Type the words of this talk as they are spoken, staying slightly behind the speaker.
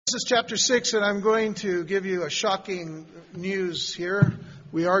Genesis chapter 6, and I'm going to give you a shocking news here.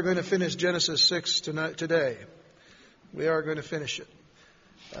 We are going to finish Genesis 6 today. We are going to finish it.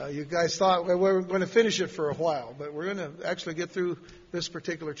 You guys thought we were going to finish it for a while, but we're going to actually get through this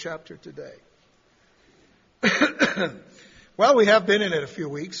particular chapter today. Well, we have been in it a few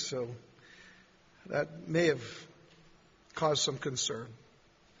weeks, so that may have caused some concern.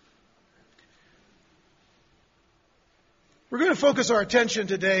 We're going to focus our attention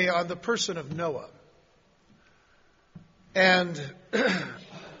today on the person of Noah. And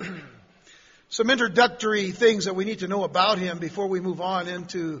some introductory things that we need to know about him before we move on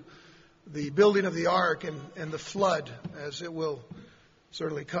into the building of the ark and the flood, as it will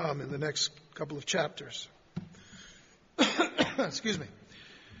certainly come in the next couple of chapters. Excuse me.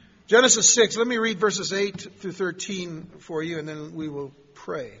 Genesis 6, let me read verses 8 through 13 for you, and then we will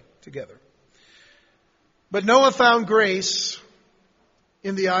pray together. But Noah found grace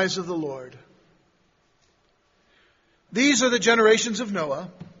in the eyes of the Lord. These are the generations of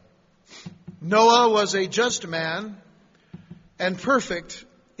Noah. Noah was a just man and perfect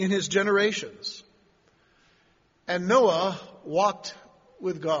in his generations. And Noah walked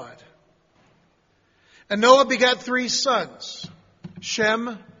with God. And Noah begat 3 sons,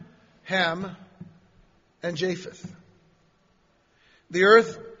 Shem, Ham, and Japheth. The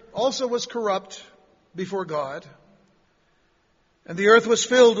earth also was corrupt before God, and the earth was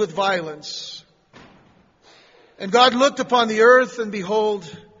filled with violence. And God looked upon the earth, and behold,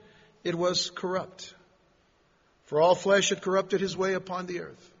 it was corrupt. For all flesh had corrupted his way upon the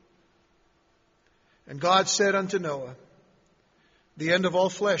earth. And God said unto Noah, the end of all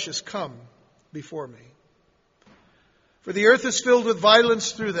flesh is come before me. For the earth is filled with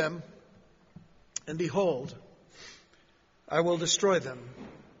violence through them, and behold, I will destroy them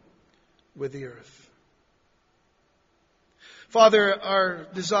with the earth. Father, our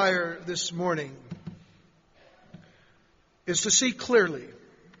desire this morning is to see clearly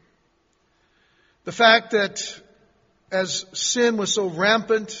the fact that as sin was so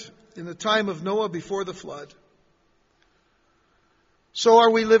rampant in the time of Noah before the flood, so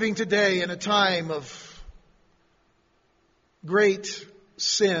are we living today in a time of great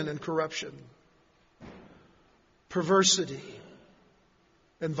sin and corruption, perversity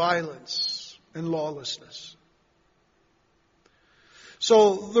and violence and lawlessness.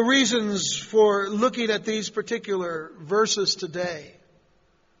 So the reasons for looking at these particular verses today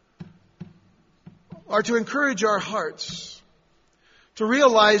are to encourage our hearts to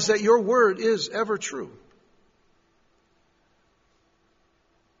realize that your word is ever true.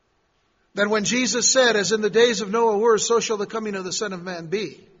 That when Jesus said, as in the days of Noah were, so shall the coming of the Son of Man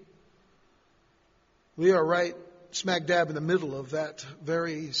be. We are right smack dab in the middle of that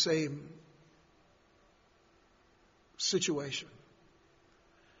very same situation.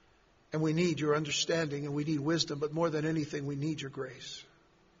 And we need your understanding and we need wisdom, but more than anything, we need your grace.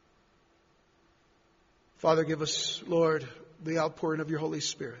 Father, give us, Lord, the outpouring of your Holy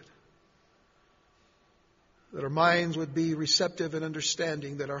Spirit. That our minds would be receptive and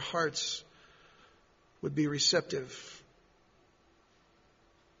understanding, that our hearts would be receptive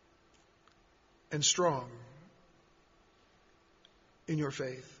and strong in your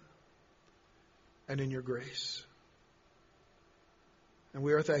faith and in your grace. And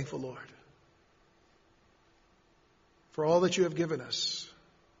we are thankful, Lord, for all that you have given us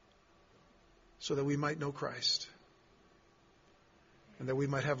so that we might know Christ and that we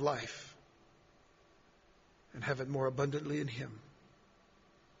might have life and have it more abundantly in him.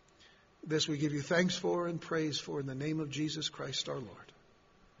 This we give you thanks for and praise for in the name of Jesus Christ our Lord.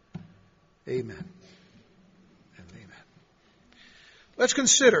 Amen and amen. Let's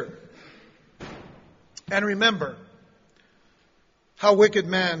consider and remember how wicked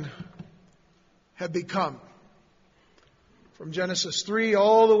man had become. From Genesis 3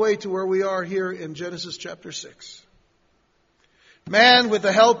 all the way to where we are here in Genesis chapter 6. Man, with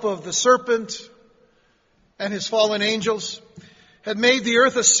the help of the serpent and his fallen angels, had made the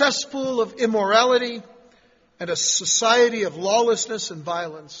earth a cesspool of immorality and a society of lawlessness and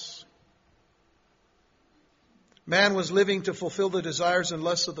violence. Man was living to fulfill the desires and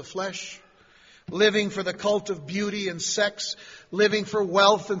lusts of the flesh, living for the cult of beauty and sex, living for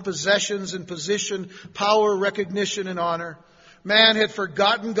wealth and possessions and position, power, recognition, and honor. Man had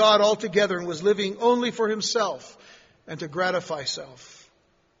forgotten God altogether and was living only for himself and to gratify self.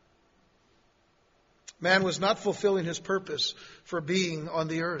 Man was not fulfilling his purpose for being on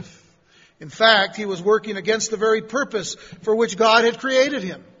the earth. In fact, he was working against the very purpose for which God had created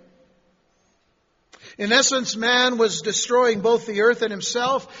him. In essence, man was destroying both the earth and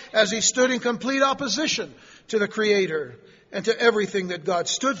himself as he stood in complete opposition to the Creator and to everything that God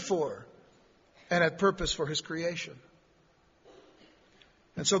stood for and had purpose for His creation.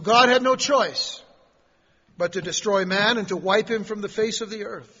 And so God had no choice but to destroy man and to wipe him from the face of the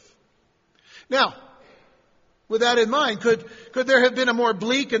earth. Now, with that in mind, could there have been a more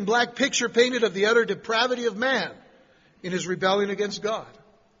bleak and black picture painted of the utter depravity of man in his rebellion against God?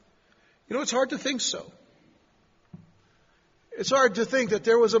 You know, it's hard to think so. It's hard to think that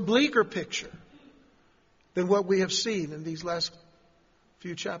there was a bleaker picture than what we have seen in these last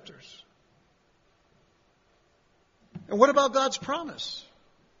few chapters. And what about God's promise?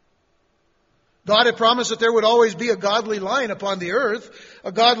 God had promised that there would always be a godly line upon the earth,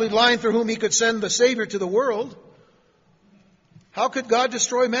 a godly line through whom He could send the Savior to the world. How could God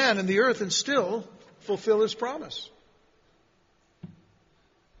destroy man and the earth and still fulfill His promise?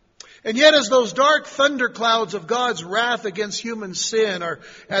 And yet, as those dark thunderclouds of God's wrath against human sin are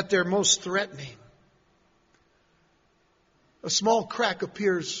at their most threatening, a small crack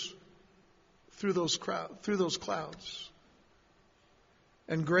appears through those clouds.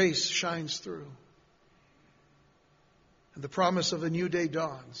 And grace shines through. And the promise of a new day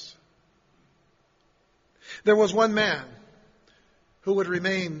dawns. There was one man who would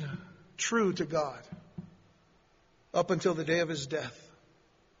remain true to God up until the day of his death.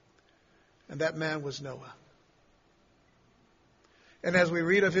 And that man was Noah. And as we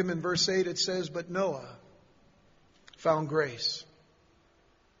read of him in verse 8, it says, "But Noah found grace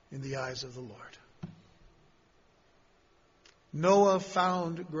in the eyes of the Lord." Noah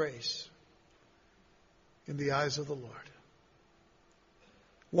found grace in the eyes of the Lord.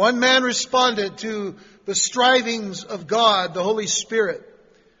 One man responded to the strivings of God, the Holy Spirit,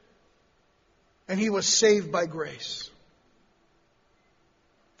 and he was saved by grace.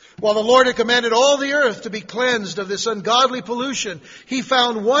 While the Lord had commanded all the earth to be cleansed of this ungodly pollution, He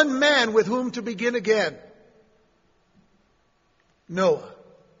found one man with whom to begin again. Noah.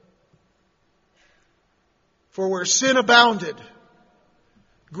 For where sin abounded,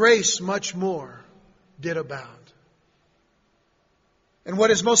 grace much more did abound. And what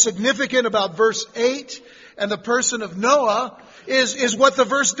is most significant about verse 8 and the person of Noah is what the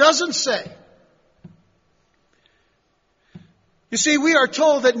verse doesn't say. You see, we are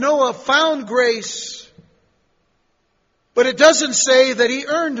told that Noah found grace, but it doesn't say that he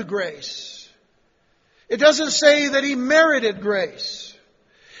earned grace. It doesn't say that he merited grace.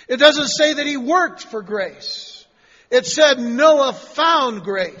 It doesn't say that he worked for grace. It said Noah found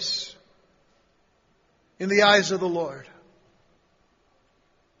grace in the eyes of the Lord.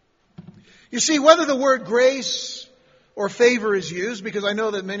 You see, whether the word grace or favor is used, because I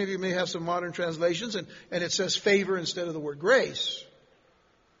know that many of you may have some modern translations and it says favor instead of the word grace.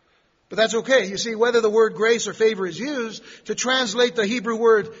 But that's okay. You see, whether the word grace or favor is used to translate the Hebrew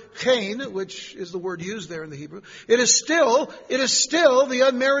word chen, which is the word used there in the Hebrew, it is still the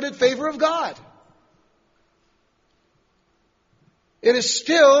unmerited favor of God. It is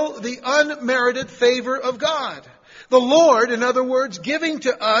still the unmerited favor of God. The Lord, in other words, giving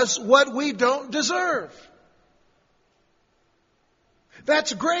to us what we don't deserve.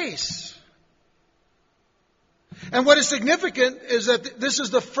 That's grace. And what is significant is that this is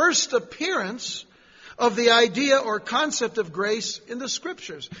the first appearance of the idea or concept of grace in the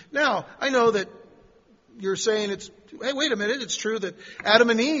Scriptures. Now, I know that you're saying hey, wait a minute, it's true that Adam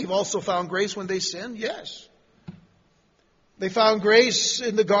and Eve also found grace when they sinned. Yes. They found grace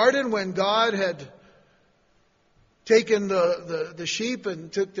in the garden when God had taken the sheep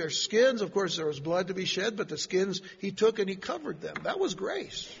and took their skins. Of course, there was blood to be shed, but the skins He took and He covered them. That was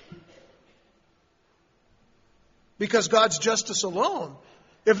grace. Because God's justice alone,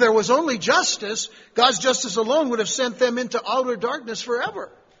 if there was only justice, God's justice alone would have sent them into outer darkness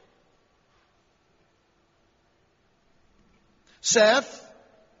forever. Seth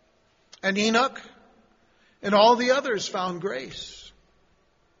and Enoch and all the others found grace.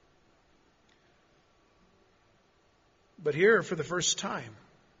 But here, for the first time,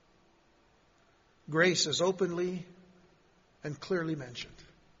 grace is openly and clearly mentioned.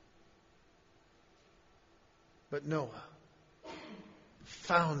 But Noah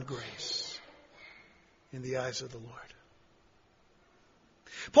found grace in the eyes of the Lord.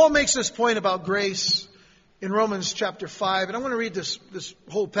 Paul makes this point about grace in Romans chapter 5. And I want to read this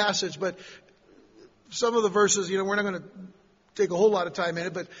whole passage, but some of the verses, we're not going to take a whole lot of time in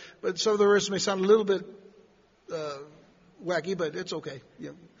it, but some of the verses may sound a little bit wacky, but it's okay.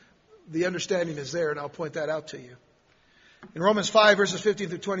 The understanding is there, and I'll point that out to you. In Romans 5, verses 15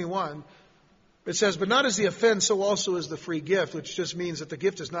 through 21, it says, "But not as the offense, so also is the free gift," which just means that the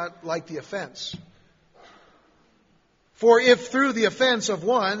gift is not like the offense. "For if through the offense of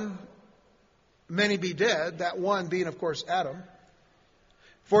one many be dead, that one being, of course, Adam.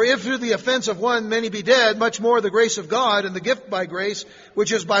 For if through the offense of one many be dead, much more the grace of God and the gift by grace,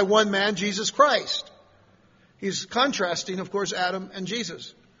 which is by one man, Jesus Christ. He's contrasting, of course, Adam and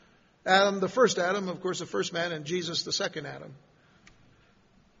Jesus. Adam, the first Adam, of course, the first man, and Jesus, the second Adam.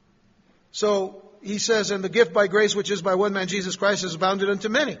 So he says, and the gift by grace, which is by one man, Jesus Christ, is abounded unto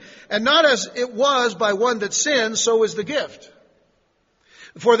many. And not as it was by one that sinned, so is the gift.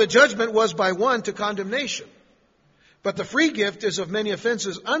 For the judgment was by one to condemnation. But the free gift is of many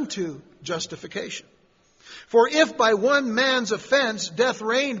offenses unto justification. For if by one man's offense death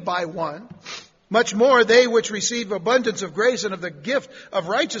reigned by one, much more they which receive abundance of grace and of the gift of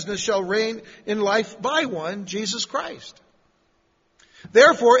righteousness shall reign in life by one, Jesus Christ.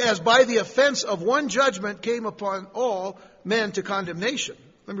 Therefore, as by the offense of one judgment came upon all men to condemnation.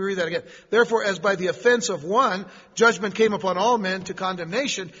 Let me read that again. Therefore, as by the offense of one, judgment came upon all men to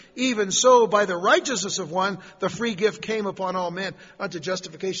condemnation, even so by the righteousness of one, the free gift came upon all men unto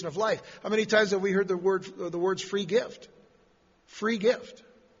justification of life. How many times have we heard the words free gift? Free gift.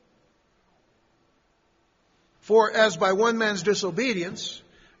 For as by one man's disobedience,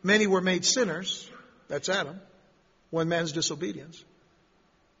 many were made sinners. That's Adam. One man's disobedience.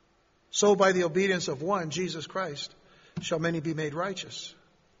 So by the obedience of one, Jesus Christ, shall many be made righteous.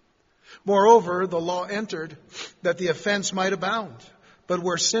 Moreover, the law entered that the offense might abound. But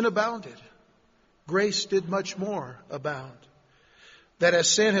where sin abounded, grace did much more abound. That as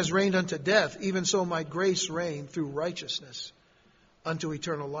sin has reigned unto death, even so might grace reign through righteousness unto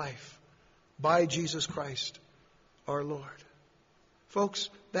eternal life by Jesus Christ our Lord. Folks,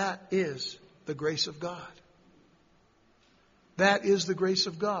 that is the grace of God. That is the grace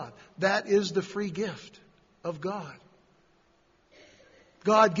of God. That is the free gift of God.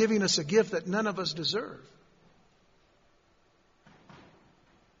 God giving us a gift that none of us deserve.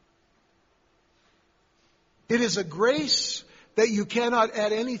 It is a grace that you cannot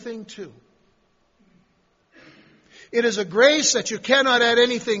add anything to. It is a grace that you cannot add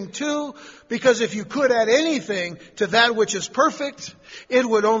anything to, because if you could add anything to that which is perfect, it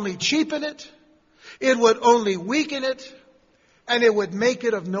would only cheapen it, it would only weaken it, and it would make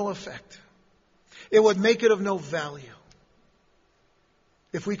it of no effect. It would make it of no value.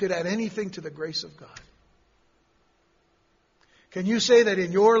 If we could add anything to the grace of God. Can you say that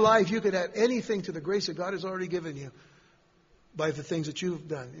in your life you could add anything to the grace that God has already given you by the things that you've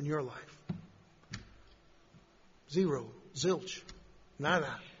done in your life? Zero. Zilch.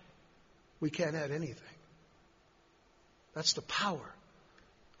 Nada. We can't add anything. That's the power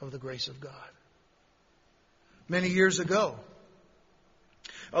of the grace of God. Many years ago,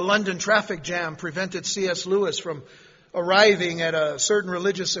 a London traffic jam prevented C.S. Lewis from arriving at a certain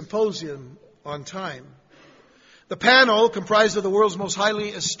religious symposium on time. The panel, comprised of the world's most highly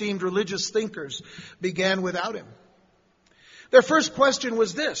esteemed religious thinkers, began without him. Their first question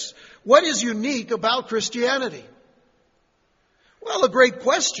was this: what is unique about Christianity? Well, a great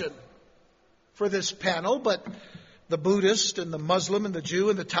question for this panel, but the Buddhist and the Muslim and the Jew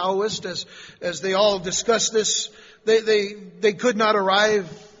and the Taoist, as they all discussed this, they could not arrive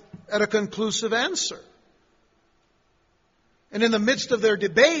at a conclusive answer. And in the midst of their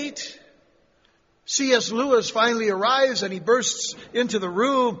debate, C.S. Lewis finally arrives and he bursts into the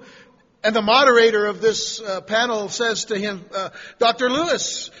room. And the moderator of this panel says to him, Dr.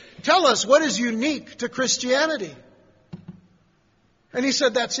 Lewis, tell us, what is unique to Christianity? And he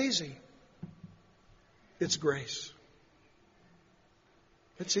said, that's easy. It's grace.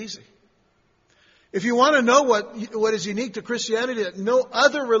 It's easy. If you want to know what is unique to Christianity that no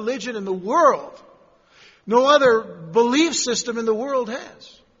other religion in the world, no other belief system in the world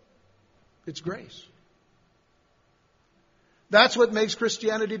has, it's grace. That's what makes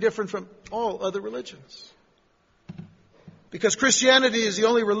Christianity different from all other religions. Because Christianity is the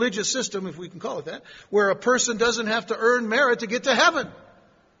only religious system, if we can call it that, where a person doesn't have to earn merit to get to heaven.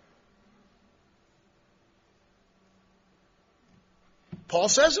 Paul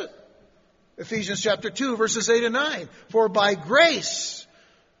says it. Ephesians chapter 2, verses 8 and 9. For by grace,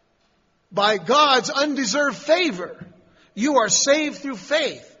 by God's undeserved favor, you are saved through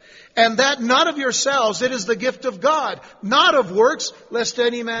faith. And that not of yourselves, it is the gift of God, not of works, lest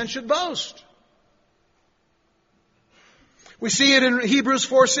any man should boast. We see it in Hebrews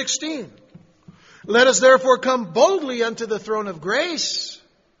 4:16. Let us therefore come boldly unto the throne of grace,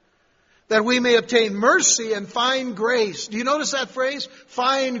 that we may obtain mercy and find grace. Do you notice that phrase?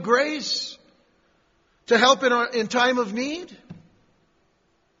 Find grace to help in time of need.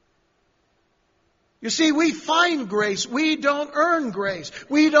 You see, we find grace. We don't earn grace.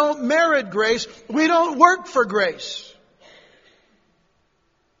 We don't merit grace. We don't work for grace.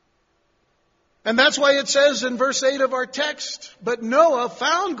 And that's why it says in verse 8 of our text, but Noah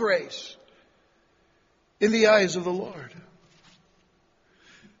found grace in the eyes of the Lord.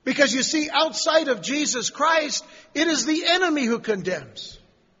 Because you see, outside of Jesus Christ, it is the enemy who condemns.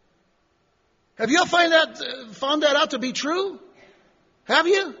 Have you found that out to be true? Have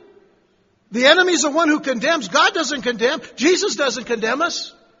you? The enemy is the one who condemns. God doesn't condemn. Jesus doesn't condemn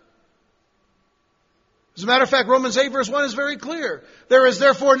us. As a matter of fact, Romans 8 verse 1 is very clear. There is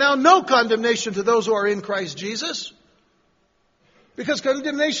therefore now no condemnation to those who are in Christ Jesus. Because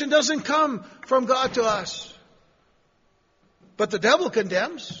condemnation doesn't come from God to us. But the devil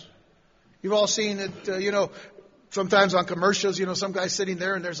condemns. You've all seen it, sometimes on commercials, some guy's sitting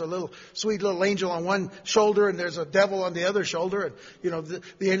there and there's a sweet little angel on one shoulder and there's a devil on the other shoulder. And,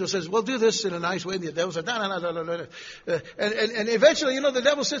 the angel says, well, do this in a nice way. And the devil says, no. And eventually, the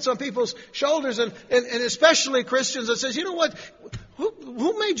devil sits on people's shoulders and especially Christians and says, you know what?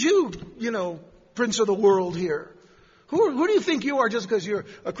 Who made you, prince of the world here? Who do you think you are just because you're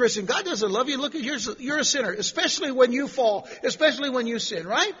a Christian? God doesn't love you. Look, you're a sinner, especially when you fall, especially when you sin,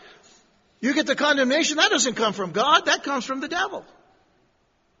 right? You get the condemnation. That doesn't come from God. That comes from the devil.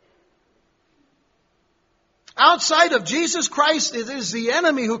 Outside of Jesus Christ, it is the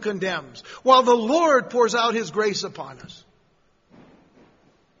enemy who condemns, while the Lord pours out His grace upon us.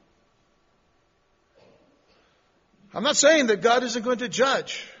 I'm not saying that God isn't going to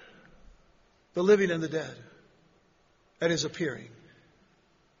judge the living and the dead at His appearing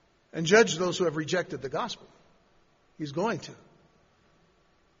and judge those who have rejected the gospel. He's going to.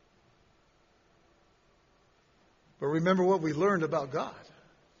 But remember what we learned about God.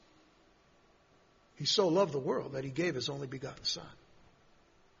 He so loved the world that He gave His only begotten Son.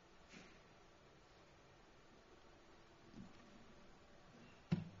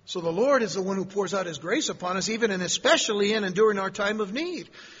 So the Lord is the one who pours out His grace upon us, even and especially in and during our time of need.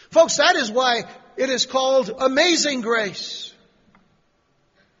 Folks, that is why it is called amazing grace.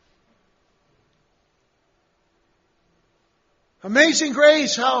 Amazing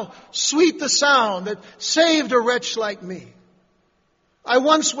grace, how sweet the sound that saved a wretch like me. I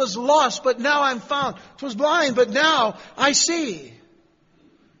once was lost, but now I'm found. 'Twas blind, but now I see.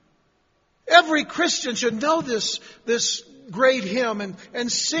 Every Christian should know this great hymn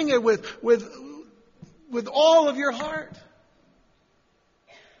and sing it with all of your heart.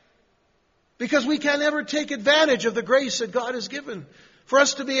 Because we can never take advantage of the grace that God has given for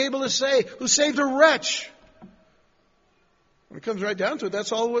us to be able to say, who saved a wretch. When it comes right down to it,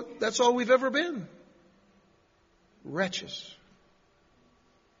 that's all we've ever been. Wretches.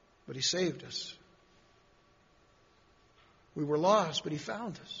 But He saved us. We were lost, but He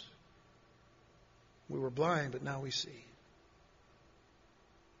found us. We were blind, but now we see.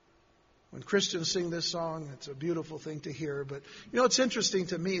 When Christians sing this song, it's a beautiful thing to hear. But, it's interesting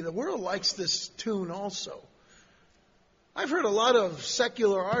to me. The world likes this tune also. I've heard a lot of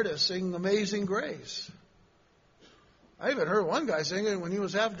secular artists sing Amazing Grace. I even heard one guy sing it when he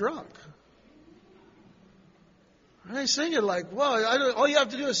was half drunk. And they sing it like, well, all you have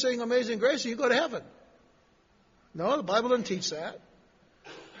to do is sing Amazing Grace and you go to heaven. No, the Bible doesn't teach that.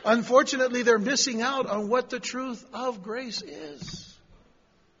 Unfortunately, they're missing out on what the truth of grace is.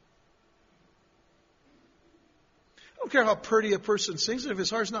 I don't care how pretty a person sings it. If his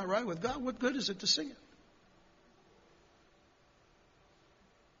heart's not right with God, what good is it to sing it?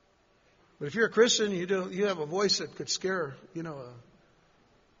 But if you're a Christian, you have a voice that could scare,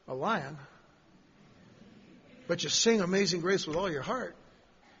 a lion. But you sing Amazing Grace with all your heart.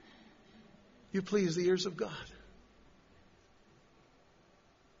 You please the ears of God.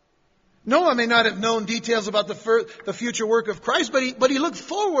 Noah may not have known details about the future work of Christ, but he looked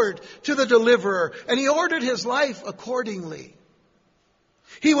forward to the deliverer, and he ordered his life accordingly.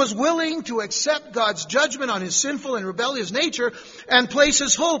 He was willing to accept God's judgment on his sinful and rebellious nature and place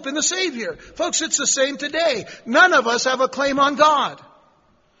his hope in the Savior. Folks, it's the same today. None of us have a claim on God.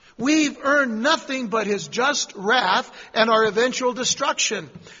 We've earned nothing but His just wrath and our eventual destruction.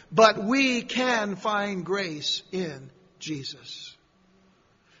 But we can find grace in Jesus.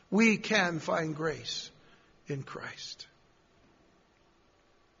 We can find grace in Christ.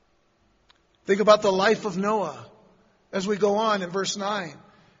 Think about the life of Noah as we go on in verse 9.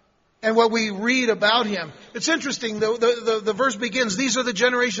 And what we read about him. It's interesting, the verse begins, these are the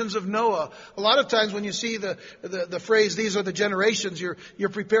generations of Noah. A lot of times when you see the phrase, these are the generations, you're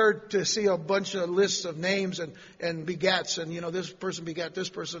prepared to see a bunch of lists of names and begats, and this person begat this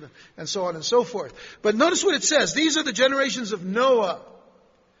person, and so on and so forth. But notice what it says, these are the generations of Noah.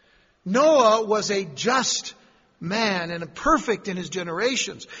 Noah was a just man and perfect in his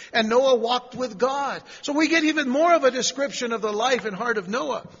generations. And Noah walked with God. So we get even more of a description of the life and heart of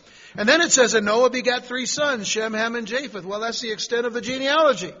Noah. And then it says, and Noah begat 3 sons, Shem, Ham, and Japheth. Well, that's the extent of the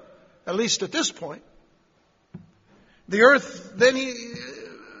genealogy, at least at this point. The earth, then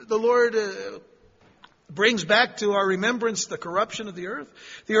the Lord brings back to our remembrance the corruption of the earth.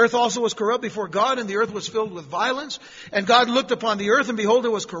 The earth also was corrupt before God, and the earth was filled with violence. And God looked upon the earth, and behold, it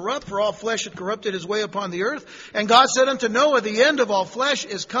was corrupt, for all flesh had corrupted his way upon the earth. And God said unto Noah, the end of all flesh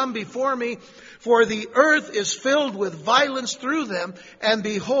is come before me, for the earth is filled with violence through them, and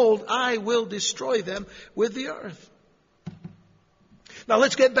behold, I will destroy them with the earth. Now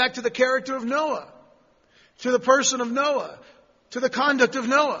let's get back to the character of Noah, to the person of Noah, to the conduct of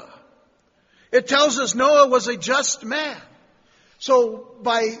Noah. It tells us Noah was a just man. So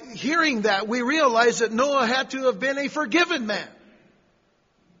by hearing that, we realize that Noah had to have been a forgiven man.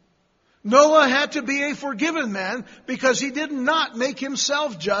 Noah had to be a forgiven man because he did not make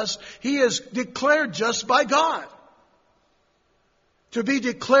himself just. He is declared just by God. To be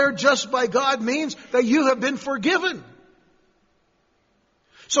declared just by God means that you have been forgiven.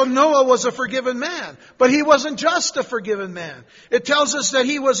 So Noah was a forgiven man, but he wasn't just a forgiven man. It tells us that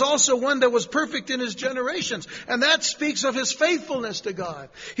he was also one that was perfect in his generations, and that speaks of his faithfulness to God.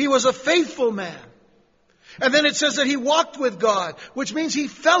 He was a faithful man. And then it says that he walked with God, which means he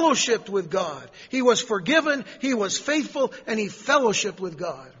fellowshiped with God. He was forgiven, he was faithful, and he fellowshiped with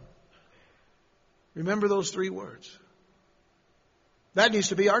God. Remember those 3 words. That needs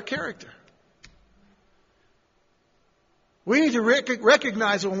to be our character. We need to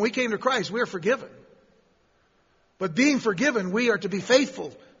recognize that when we came to Christ, we are forgiven. But being forgiven, we are to be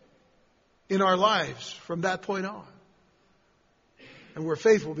faithful in our lives from that point on. And we're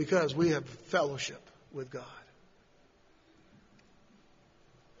faithful because we have fellowship with God.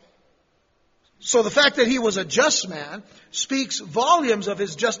 So the fact that he was a just man speaks volumes of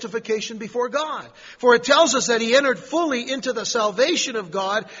his justification before God. For it tells us that he entered fully into the salvation of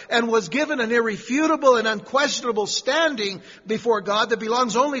God and was given an irrefutable and unquestionable standing before God that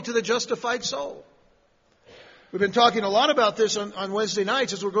belongs only to the justified soul. We've been talking a lot about this on Wednesday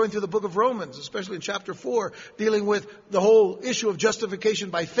nights as we're going through the book of Romans, especially in chapter 4, dealing with the whole issue of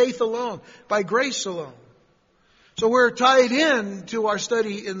justification by faith alone, by grace alone. So we're tied in to our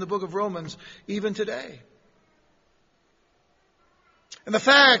study in the book of Romans even today. And the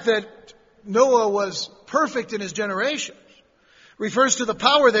fact that Noah was perfect in his generations refers to the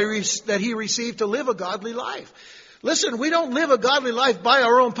power that he received to live a godly life. Listen, we don't live a godly life by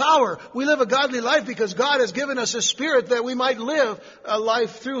our own power. We live a godly life because God has given us His Spirit that we might live a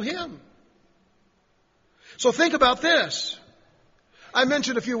life through Him. So think about this. I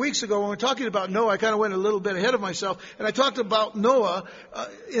mentioned a few weeks ago when we were talking about Noah, I kind of went a little bit ahead of myself, and I talked about Noah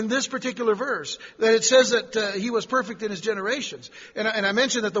in this particular verse, that it says that he was perfect in his generations. And I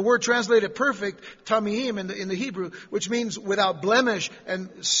mentioned that the word translated perfect, tamim in the Hebrew, which means without blemish and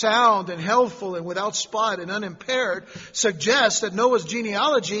sound and healthful and without spot and unimpaired, suggests that Noah's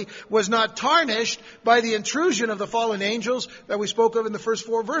genealogy was not tarnished by the intrusion of the fallen angels that we spoke of in the first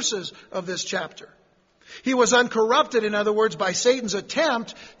 4 verses of this chapter. He was uncorrupted, in other words, by Satan's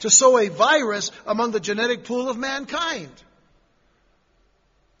attempt to sow a virus among the genetic pool of mankind.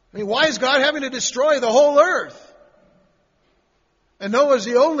 I mean, why is God having to destroy the whole earth? And Noah's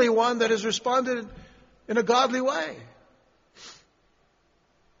the only one that has responded in a godly way.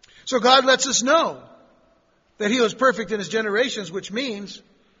 So God lets us know that he was perfect in his generations, which means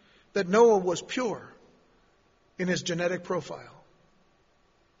that Noah was pure in his genetic profile.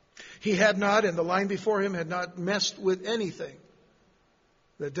 He had not, and the line before him had not messed with anything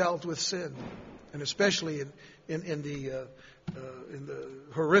that dealt with sin, and especially in the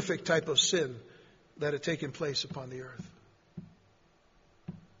horrific type of sin that had taken place upon the earth.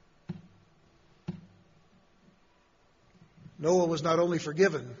 Noah was not only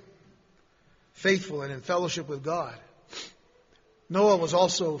forgiven, faithful, and in fellowship with God. Noah was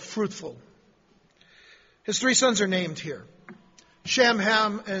also fruitful. His 3 sons are named here: Shem,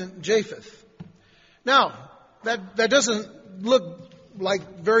 Ham, and Japheth. Now, that doesn't look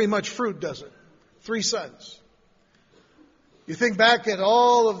like very much fruit, does it? 3 sons. You think back at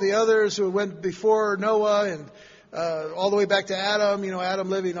all of the others who went before Noah and all the way back to Adam, Adam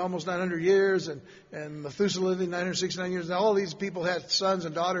living almost 900 years and Methuselah living 969 years. And all these people had sons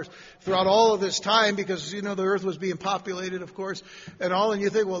and daughters throughout all of this time because, the earth was being populated, of course, and all. And you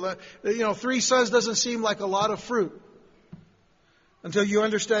think, well, 3 sons doesn't seem like a lot of fruit. Until you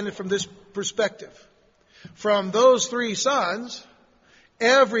understand it from this perspective. From those 3 sons,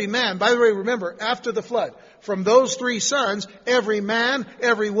 every man, by the way, remember, after the flood, from those 3 sons, every man,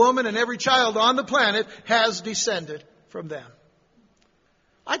 every woman, and every child on the planet has descended from them.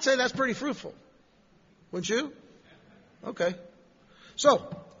 I'd say that's pretty fruitful. Wouldn't you? Okay. So,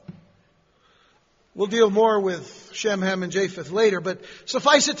 We'll deal more with Shem, Ham, and Japheth later, but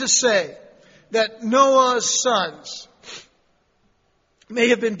suffice it to say that Noah's sons may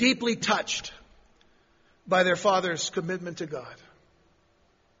have been deeply touched by their father's commitment to God.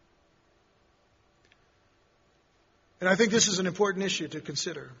 And I think this is an important issue to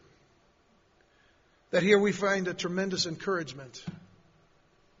consider. That here we find a tremendous encouragement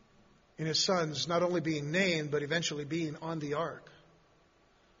in his sons not only being named, but eventually being on the ark.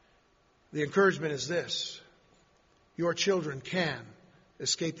 The encouragement is this: your children can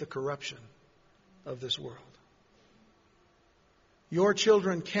escape the corruption of this world. Your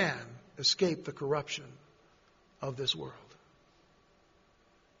children can escape the corruption of this world.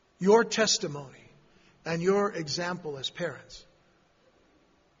 Your testimony and your example as parents,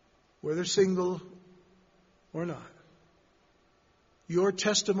 whether single or not, your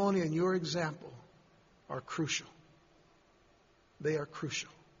testimony and your example are crucial. They are crucial.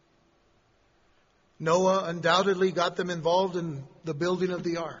 Noah undoubtedly got them involved in the building of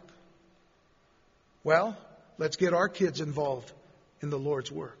the ark. Well, let's get our kids involved in the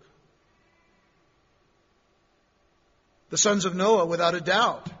Lord's work. The sons of Noah, without a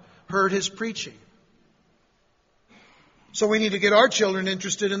doubt, heard his preaching. So we need to get our children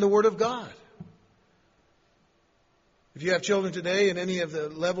interested in the Word of God. If you have children today in any of the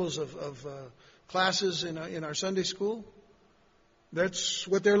levels of classes in our Sunday school, that's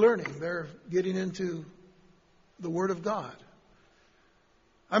what they're learning. They're getting into the Word of God.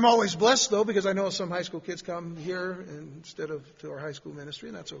 I'm always blessed, though, because I know some high school kids come here instead of to our high school ministry,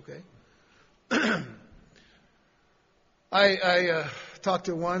 and that's okay. I talked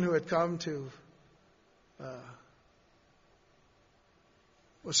to one who had come to a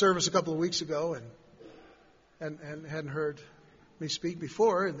service a couple of weeks ago and hadn't heard me speak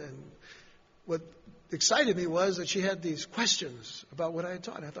before. And what excited me was that she had these questions about what I had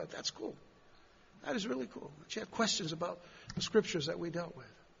taught. And I thought, that's cool. That is really cool. She had questions about the scriptures that we dealt with.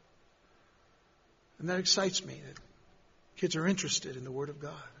 And that excites me, that kids are interested in the Word of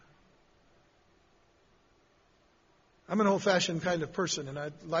God. I'm an old-fashioned kind of person, and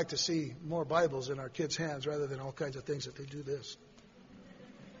I'd like to see more Bibles in our kids' hands rather than all kinds of things that they do this.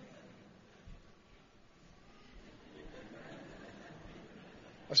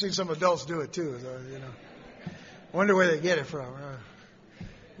 I've seen some adults do it too. I wonder where they get it from.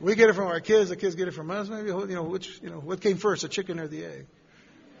 We get it from our kids. The kids get it from us. Maybe what came first, the chicken or the egg?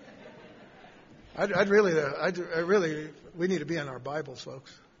 I really, we need to be on our Bibles,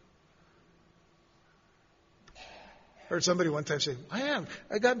 folks. Heard somebody one time say,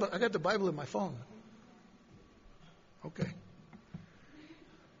 I got the Bible in my phone. Okay.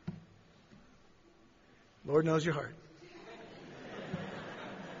 Lord knows your heart.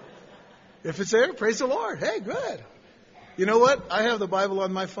 If it's there, praise the Lord. Hey, good. You know what? I have the Bible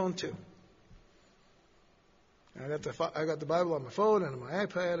on my phone too. I got the Bible on my phone and on my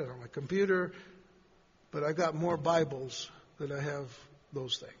iPad and on my computer, but I got more Bibles than I have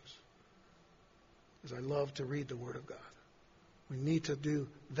those things. Because I love to read the Word of God. We need to do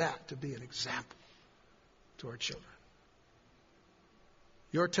that to be an example to our children.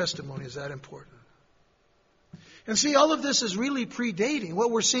 Your testimony is that important. And see, all of this is really predating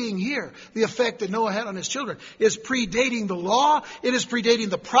what we're seeing here. The effect that Noah had on his children is predating the law. It is predating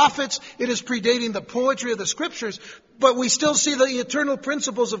the prophets. It is predating the poetry of the scriptures. But we still see the eternal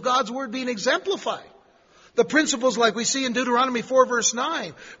principles of God's word being exemplified. The principles like we see in Deuteronomy 4 verse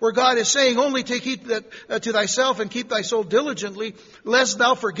 9, where God is saying, only take heed to thyself and keep thy soul diligently, lest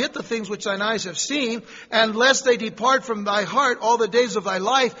thou forget the things which thine eyes have seen, and lest they depart from thy heart all the days of thy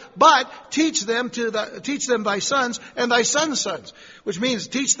life, but teach them thy sons and thy sons' sons. Which means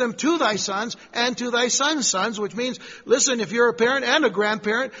teach them to thy sons and to thy sons' sons, which means, listen, if you're a parent and a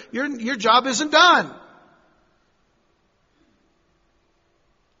grandparent, your job isn't done.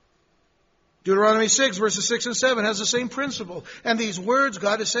 Deuteronomy 6 verses 6 and 7 has the same principle. And these words,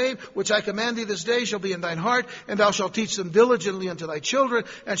 God is saying, which I command thee this day shall be in thine heart, and thou shalt teach them diligently unto thy children,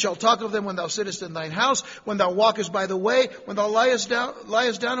 and shalt talk of them when thou sittest in thine house, when thou walkest by the way, when thou liest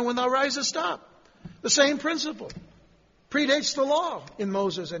down, and when thou risest up. The same principle. Predates the law in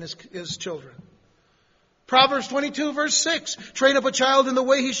Moses and his children. Proverbs 22 verse 6, train up a child in the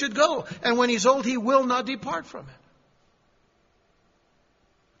way he should go, and when he's old he will not depart from it.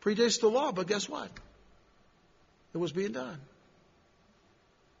 Predates the law, but guess what? It was being done.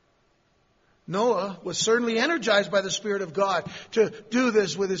 Noah was certainly energized by the Spirit of God to do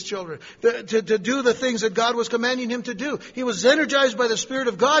this with his children, to do the things that God was commanding him to do. He was energized by the Spirit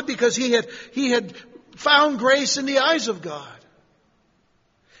of God because he had found grace in the eyes of God.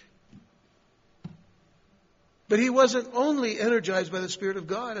 But he wasn't only energized by the Spirit of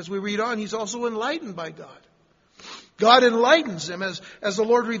God. As we read on, he's also enlightened by God. God enlightens him as the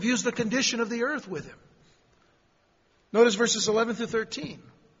Lord reviews the condition of the earth with him. Notice verses 11 through 13.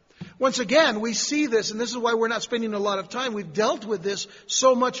 Once again, we see this, and this is why we're not spending a lot of time. We've dealt with this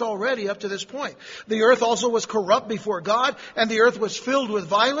so much already up to this point. The earth also was corrupt before God, and the earth was filled with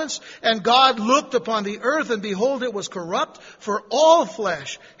violence. And God looked upon the earth, and behold, it was corrupt, for all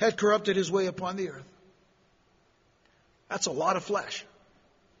flesh had corrupted his way upon the earth. That's a lot of flesh.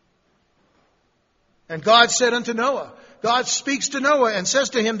 And God said unto Noah, God speaks to Noah and says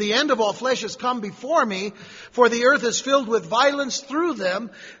to him, the end of all flesh has come before me, for the earth is filled with violence through them,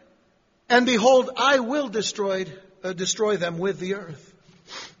 and behold, I will destroy them with the earth.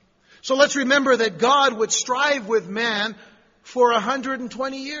 So let's remember that God would strive with man for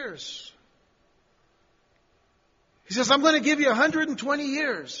 120 years. He says, I'm going to give you 120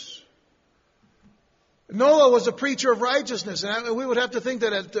 years. Noah was a preacher of righteousness, and we would have to think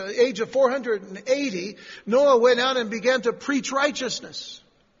that at the age of 480, Noah went out and began to preach righteousness.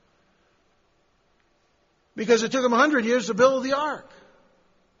 Because it took him 100 years to build the ark.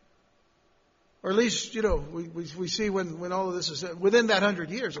 Or at least, we see when all of this is within that 100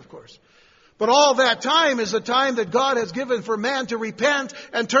 years, of course. But all that time is the time that God has given for man to repent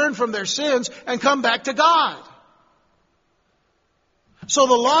and turn from their sins and come back to God. So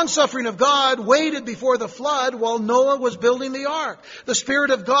the long-suffering of God waited before the flood while Noah was building the ark. The Spirit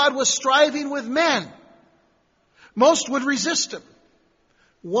of God was striving with men. Most would resist him.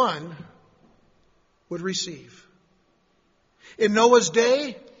 One would receive. In Noah's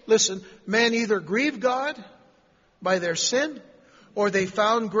day, listen, men either grieved God by their sin or they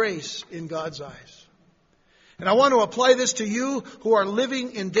found grace in God's eyes. And I want to apply this to you who are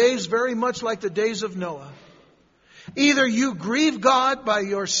living in days very much like the days of Noah. Either you grieve God by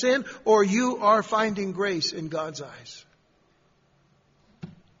your sin or you are finding grace in God's eyes.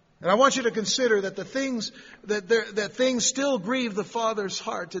 And I want you to consider that the things that things still grieve the Father's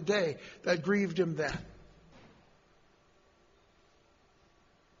heart today that grieved him then.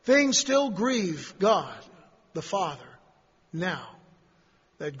 Things still grieve God, the Father, now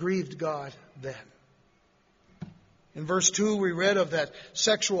that grieved God then. In verse 2, we read of that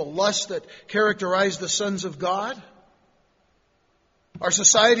sexual lust that characterized the sons of God. Our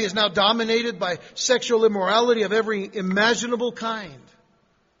society is now dominated by sexual immorality of every imaginable kind.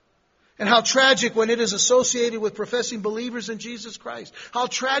 And how tragic when it is associated with professing believers in Jesus Christ. How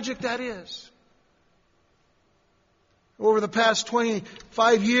tragic that is. Over the past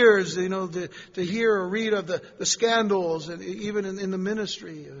 25 years, to hear or read of the scandals, and even in the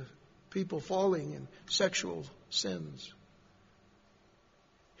ministry of people falling in sexual sins.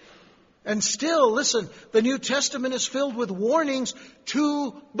 And still, listen, the New Testament is filled with warnings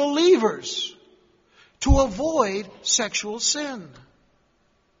to believers to avoid sexual sin.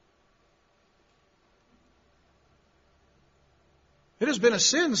 It has been a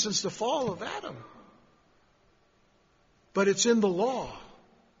sin since the fall of Adam. But it's in the law.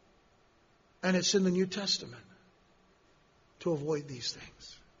 And it's in the New Testament to avoid these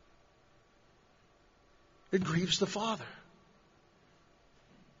things. It grieves the Father.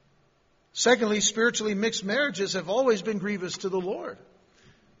 Secondly, spiritually mixed marriages have always been grievous to the Lord.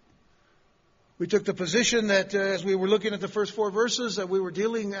 We took the position that as we were looking at the first 4 verses, that we were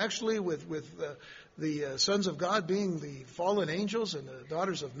dealing actually with the sons of God being the fallen angels and the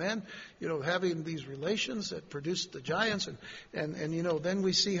daughters of men, having these relations that produced the giants. And then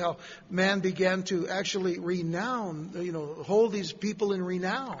we see how man began to actually hold these people in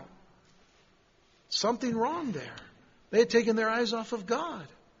renown. Something wrong there. They had taken their eyes off of God.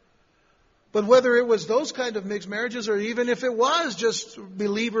 But whether it was those kind of mixed marriages or even if it was just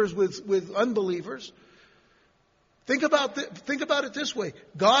believers with unbelievers, think about it this way.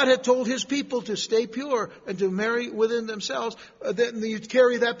 God had told his people to stay pure and to marry within themselves. Then you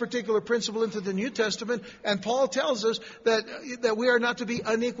carry that particular principle into the New Testament, and Paul tells us that we are not to be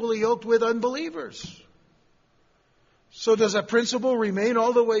unequally yoked with unbelievers. So does that principle remain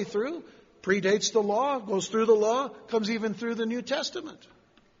all the way through? Predates the law, goes through the law, comes even through the New Testament.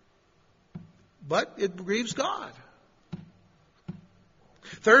 But it grieves God.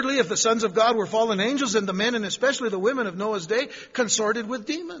 Thirdly, if the sons of God were fallen angels, then the men, and especially the women of Noah's day, consorted with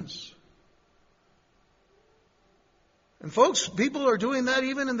demons. And folks, people are doing that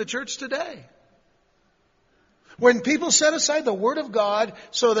even in the church today. When people set aside the Word of God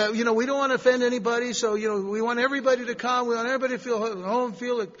so that, we don't want to offend anybody, so, we want everybody to come, we want everybody to feel at home,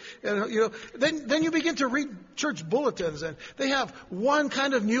 then you begin to read church bulletins, and they have one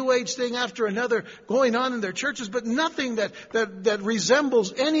kind of New Age thing after another going on in their churches, but nothing that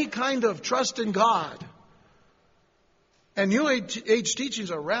resembles any kind of trust in God. And New Age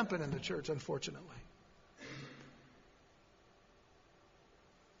teachings are rampant in the church, unfortunately.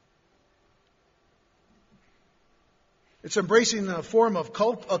 It's embracing a form of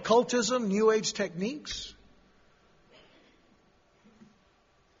occultism, New Age techniques.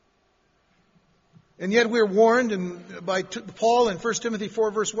 And yet we're warned by Paul in 1 Timothy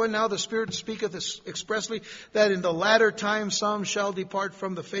 4 verse 1, now the Spirit speaketh expressly that in the latter time some shall depart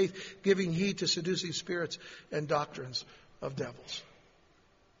from the faith, giving heed to seducing spirits and doctrines of devils.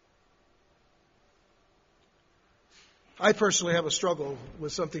 I personally have a struggle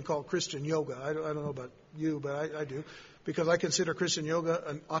with something called Christian yoga. I don't know about you, but I do. Because I consider Christian yoga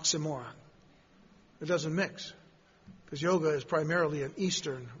an oxymoron. It doesn't mix. Because yoga is primarily an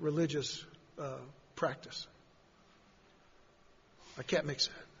Eastern religious practice. I can't mix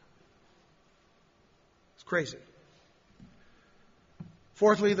it. It's crazy.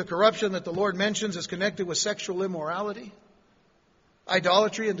 Fourthly, the corruption that the Lord mentions is connected with sexual immorality,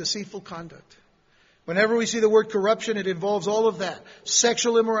 idolatry, and deceitful conduct. Whenever we see the word corruption, it involves all of that.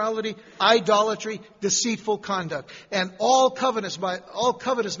 Sexual immorality, idolatry, deceitful conduct. And all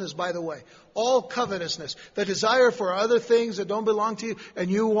covetousness, by the way. All covetousness. The desire for other things that don't belong to you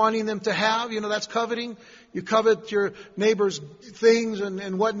and you wanting them to have. That's coveting. You covet your neighbor's things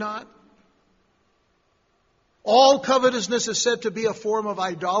and whatnot. All covetousness is said to be a form of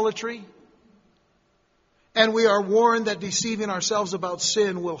idolatry. And we are warned that deceiving ourselves about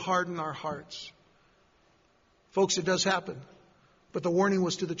sin will harden our hearts. Folks, it does happen. But the warning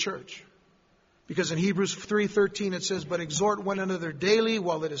was to the church. Because in Hebrews 3:13 it says, but exhort one another daily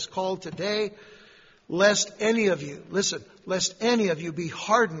while it is called today, lest any of you be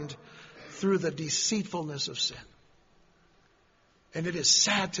hardened through the deceitfulness of sin. And it is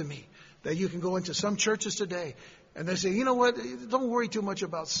sad to me that you can go into some churches today and they say, you know what, don't worry too much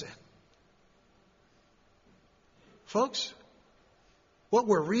about sin. Folks, what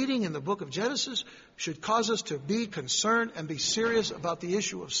we're reading in the book of Genesis should cause us to be concerned and be serious about the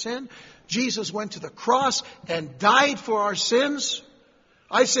issue of sin. Jesus went to the cross and died for our sins.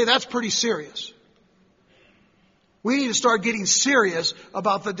 I say that's pretty serious. We need to start getting serious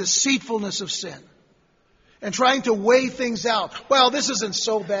about the deceitfulness of sin and trying to weigh things out. Well, this isn't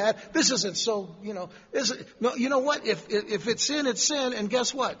so bad. This isn't so, No, you know what? If it's sin, it's sin. And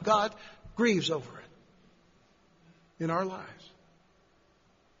guess what? God grieves over it in our lives.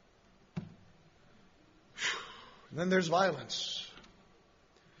 And then there's violence.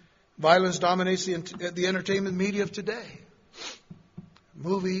 Violence dominates the entertainment media of today.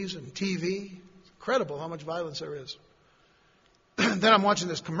 Movies and TV. It's incredible how much violence there is. Then I'm watching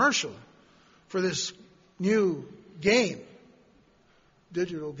this commercial for this new game.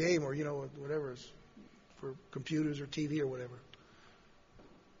 Digital game or, whatever it's for computers or TV or whatever.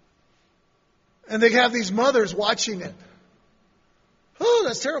 And they have these mothers watching it. Oh,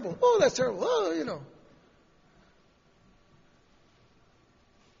 that's terrible. Oh, that's terrible. Oh,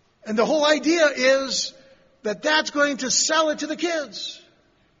 And the whole idea is that that's going to sell it to the kids.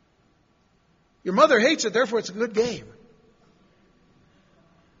 Your mother hates it, therefore it's a good game.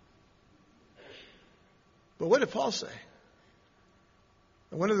 But what did Paul say?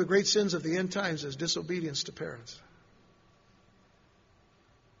 And one of the great sins of the end times is disobedience to parents.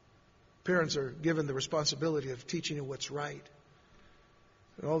 Parents are given the responsibility of teaching you what's right.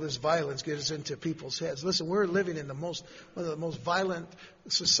 And all this violence gets into people's heads. Listen, we're living in one of the most violent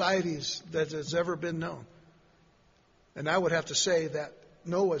societies that has ever been known. And I would have to say that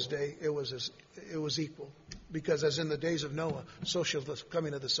Noah's day, it was equal. Because as in the days of Noah, so shall the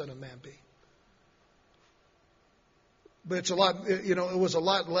coming of the Son of Man be. But it's a lot, it was a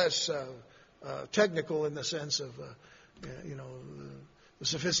lot less technical in the sense of, the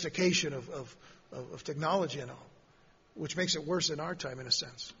sophistication of technology and all. Which makes it worse in our time, in a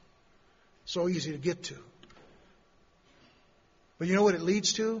sense. So easy to get to. But you know what it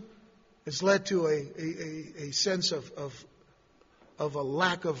leads to? It's led to a sense of a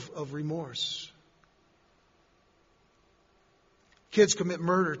lack of remorse. Kids commit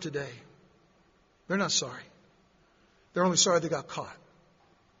murder today. They're not sorry. They're only sorry they got caught.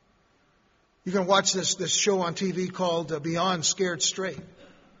 You can watch this show on TV called Beyond Scared Straight.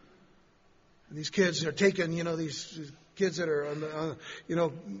 And these kids are taken, these kids that are,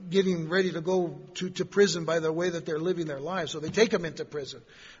 getting ready to go to prison by the way that they're living their lives. So they take them into prison.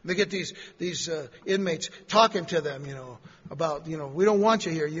 And they get these inmates talking to them, about, we don't want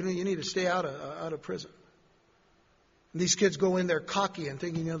you here. You need to stay out of prison. And these kids go in there cocky and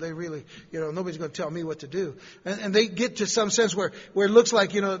thinking, they really, nobody's going to tell me what to do. And they get to some sense where it looks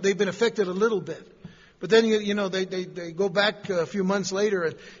like, they've been affected a little bit. But then, they go back a few months later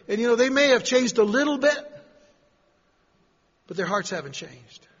and they may have changed a little bit. but their hearts haven't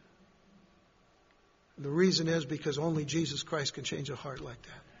changed. And the reason is because only Jesus Christ can change a heart like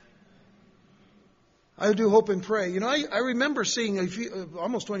that. I do hope and pray. I remember seeing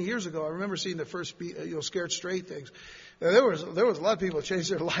almost 20 years ago. I remember seeing the first Scared Straight things. There was a lot of people that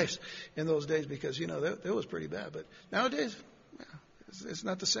changed their lives in those days because that was pretty bad. But nowadays, it's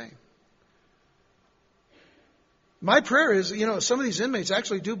not the same. My prayer is, some of these inmates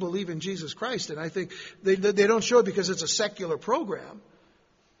actually do believe in Jesus Christ, and I think they don't show it because it's a secular program,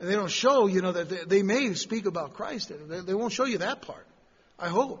 and they don't show that they may speak about Christ. They won't show you that part. I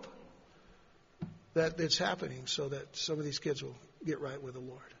hope that it's happening so that some of these kids will get right with the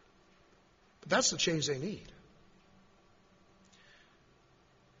Lord. But that's the change they need.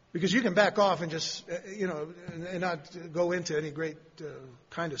 Because you can back off and just, and not go into any great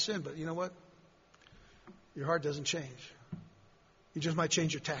kind of sin, but you know what? Your heart doesn't change. You just might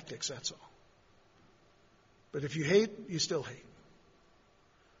change your tactics, that's all. But if you hate, you still hate.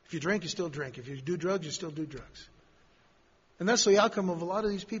 If you drink, you still drink. If you do drugs, you still do drugs. And that's the outcome of a lot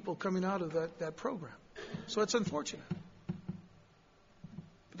of these people coming out of that program. So it's unfortunate.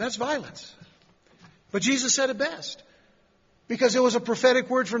 But that's violence. But Jesus said it best. Because it was a prophetic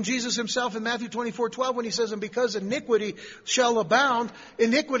word from Jesus himself in Matthew 24:12 when he says, and because iniquity shall abound.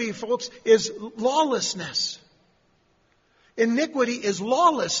 Iniquity, folks, is lawlessness. Iniquity is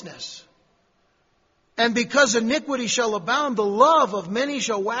lawlessness. And because iniquity shall abound, the love of many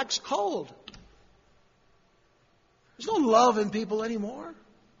shall wax cold. There's no love in people anymore.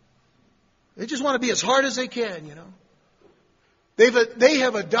 They just want to be as hard as they can, They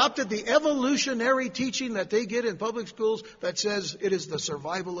have adopted the evolutionary teaching that they get in public schools that says it is the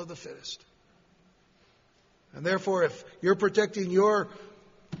survival of the fittest. And therefore, if you're protecting your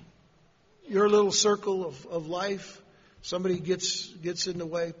little circle of life, somebody gets in the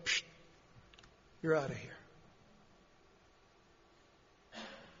way, you're out of here.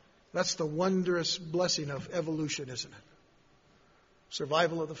 That's the wondrous blessing of evolution, isn't it?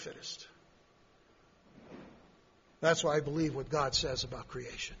 Survival of the fittest. That's why I believe what God says about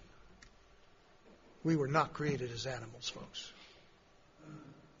creation. We were not created as animals, folks.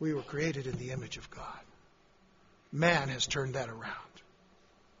 We were created in the image of God. Man has turned that around.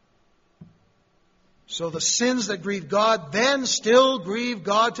 So the sins that grieve God then still grieve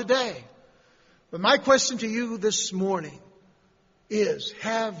God today. But my question to you this morning is,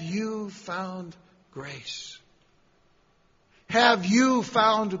 have you found grace? Have you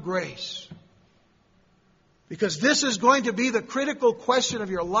found grace? Because this is going to be the critical question of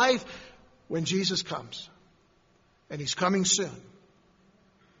your life when Jesus comes. And He's coming soon.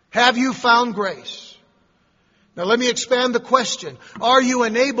 Have you found grace? Now let me expand the question. Are you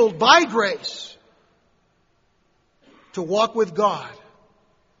enabled by grace to walk with God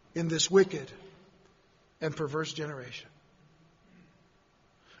in this wicked and perverse generation?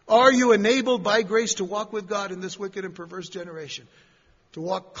 Are you enabled by grace to walk with God in this wicked and perverse generation? To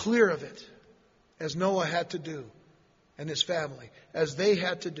walk clear of it, as Noah had to do, and his family, as they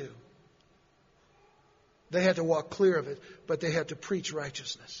had to do. They had to walk clear of it, but they had to preach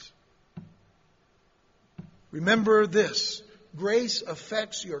righteousness. Remember this: grace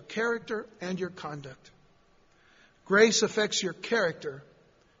affects your character and your conduct. Grace affects your character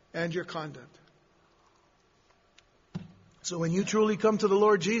and your conduct. So when you truly come to the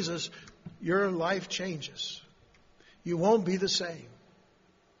Lord Jesus, your life changes. You won't be the same.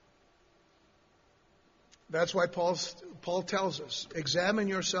 That's why Paul tells us, examine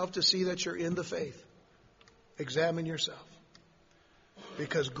yourself to see that you're in the faith. Examine yourself.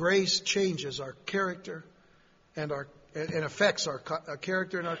 Because grace changes our character and affects our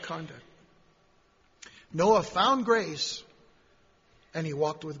character and our conduct. Noah found grace and he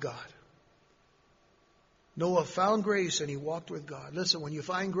walked with God. Noah found grace and he walked with God. Listen, when you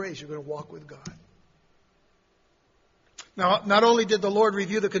find grace, you're going to walk with God. Now, not only did the Lord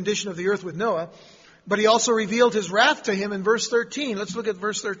review the condition of the earth with Noah, but He also revealed His wrath to him in verse 13. Let's look at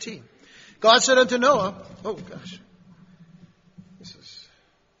verse 13. God said unto Noah, oh gosh, this is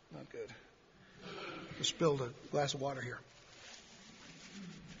not good. I spilled a glass of water here.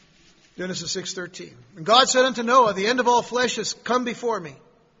 Genesis 6:13. And God said unto Noah, the end of all flesh has come before me.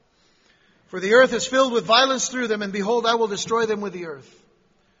 For the earth is filled with violence through them, and behold, I will destroy them with the earth.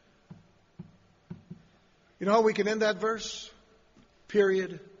 You know how we can end that verse?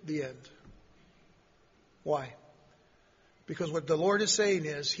 Period. The end. Why? Because what the Lord is saying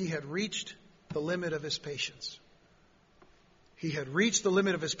is He had reached the limit of His patience. He had reached the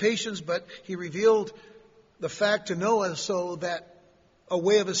limit of His patience, but He revealed the fact to Noah so that a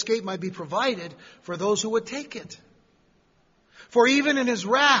way of escape might be provided for those who would take it. For even in His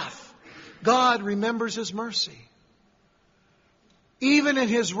wrath, God remembers His mercy. Even in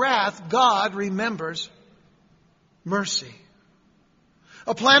His wrath, God remembers mercy.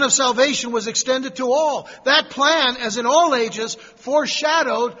 A plan of salvation was extended to all. That plan, as in all ages,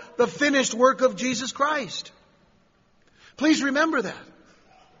 foreshadowed the finished work of Jesus Christ. Please remember that.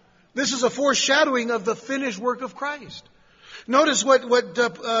 This is a foreshadowing of the finished work of Christ. Notice what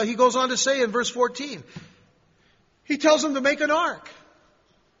he goes on to say in verse 14. He tells them to make an ark.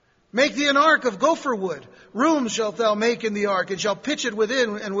 Make thee an ark of gopher wood. Rooms shalt thou make in the ark, and shalt pitch it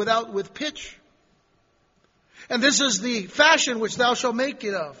within and without with pitch. And this is the fashion which thou shalt make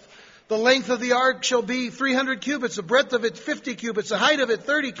it of. The length of the ark shall be 300 cubits, the breadth of it 50 cubits, the height of it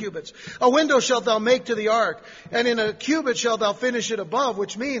 30 cubits. A window shalt thou make to the ark, and in a cubit shalt thou finish it above,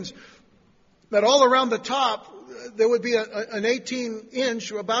 which means that all around the top there would be an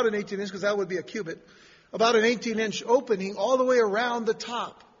 18-inch, or about an 18-inch, because that would be a cubit, about an 18-inch opening all the way around the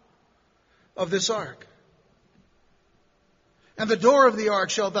top of this ark. And the door of the ark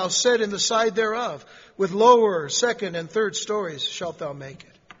shalt thou set in the side thereof. With lower, second, and third stories shalt thou make it.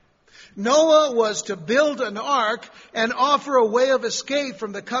 Noah was to build an ark and offer a way of escape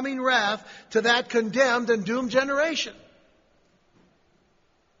from the coming wrath to that condemned and doomed generation.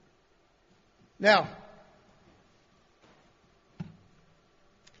 Now,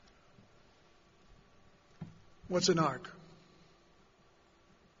 what's an ark?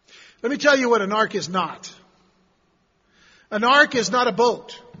 Let me tell you what an ark is not. An ark is not a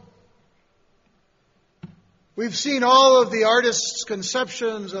boat. We've seen all of the artists'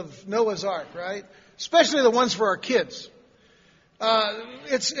 conceptions of Noah's Ark, right? Especially the ones for our kids.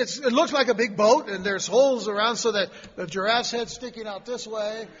 It looks like a big boat, and there's holes around so that the giraffe's head's sticking out this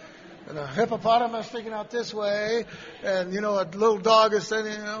way, and a hippopotamus sticking out this way, and a little dog is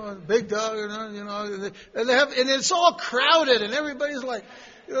standing, a big dog, and it's all crowded, and everybody's like,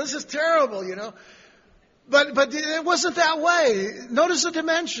 this is terrible, But it wasn't that way. Notice the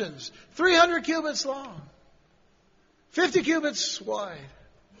dimensions: 300 cubits long, 50 cubits wide,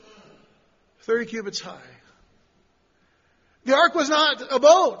 30 cubits high. The ark was not a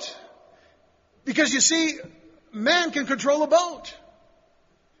boat, because you see, man can control a boat.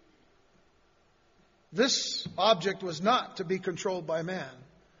 This object was not to be controlled by man.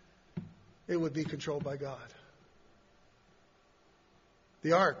 It would be controlled by God.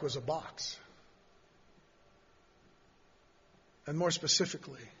 The ark was a box. And more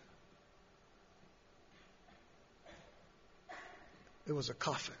specifically, it was a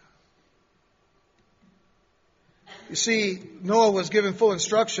coffin. You see, Noah was given full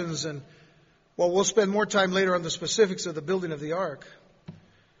instructions, and we'll spend more time later on the specifics of the building of the ark.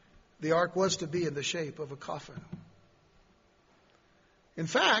 The ark was to be in the shape of a coffin. In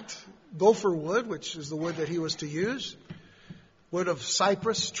fact, gopher wood, which is the wood that he was to use, wood of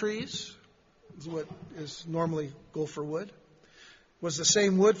cypress trees, is what is normally gopher wood, was the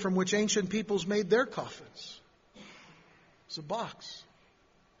same wood from which ancient peoples made their coffins. It's a box.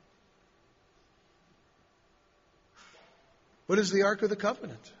 What is the Ark of the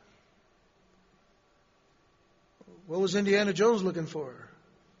Covenant? What was Indiana Jones looking for?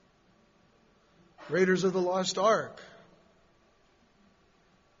 Raiders of the Lost Ark.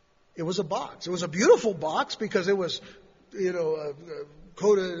 It was a box. It was a beautiful box because it was,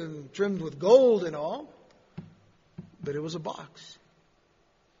 coated and trimmed with gold and all. But it was a box.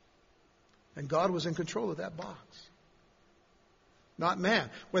 And God was in control of that box. Not man.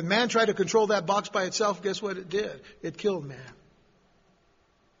 When man tried to control that box by itself, guess what it did? It killed man.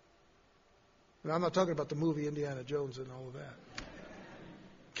 And I'm not talking about the movie Indiana Jones and all of that.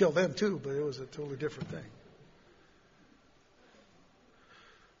 Killed them too, but it was a totally different thing.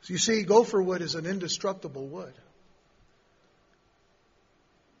 So you see, gopher wood is an indestructible wood.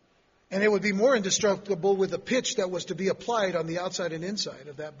 And it would be more indestructible with the pitch that was to be applied on the outside and inside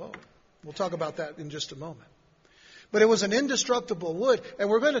of that boat. We'll talk about that in just a moment. But it was an indestructible wood. And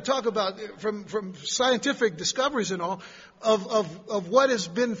we're going to talk about, from scientific discoveries and all, of what has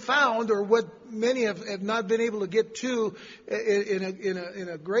been found, or what many have not been able to get to in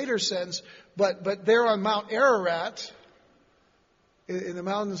a greater sense. But there on Mount Ararat, in the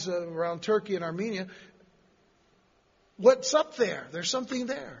mountains around Turkey and Armenia, what's up there? There's something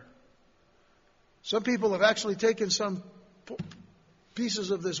there. Some people have actually taken some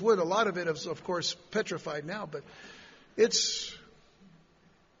pieces of this wood. A lot of it is, of course, petrified now, but it's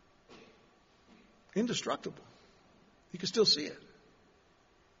indestructible. You can still see it.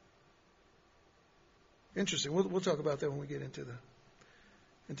 Interesting. We'll talk about that when we get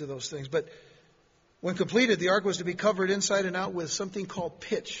into those things. But when completed, the ark was to be covered inside and out with something called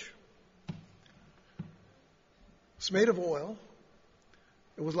pitch. It's made of oil.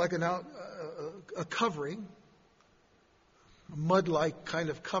 It was like a covering, mud-like kind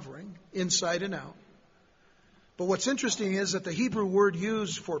of covering, inside and out. But what's interesting is that the Hebrew word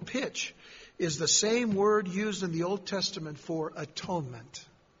used for pitch is the same word used in the Old Testament for atonement.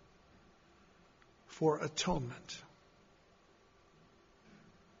 For atonement.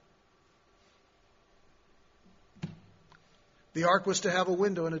 The ark was to have a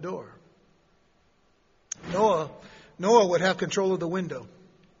window and a door. Noah would have control of the window.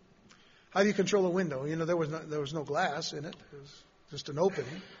 How do you control a window? You know, there was no glass in it. It was just an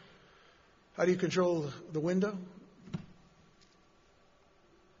opening. How do you control the window?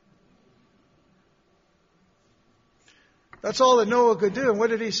 That's all that Noah could do. And what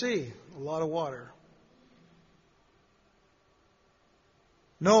did he see? A lot of water.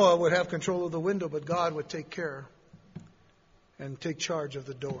 Noah would have control of the window, but God would take care and take charge of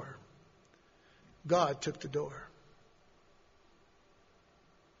the door. God took the door.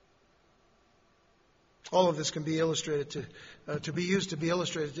 All of this can be illustrated to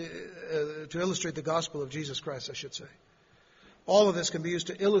illustrate the gospel of Jesus Christ, I should say. All of this can be used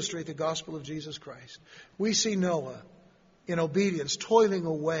to illustrate the gospel of Jesus Christ. We see Noah in obedience, toiling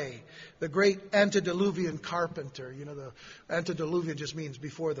away, the great antediluvian carpenter. You know, the antediluvian just means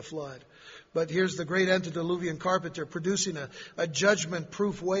before the flood. But here's the great antediluvian carpenter producing a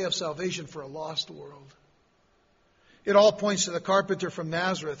judgment-proof way of salvation for a lost world. It all points to the carpenter from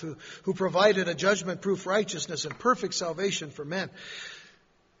Nazareth who provided a judgment-proof righteousness and perfect salvation for men.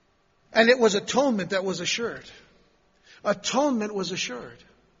 And it was atonement that was assured. Atonement was assured.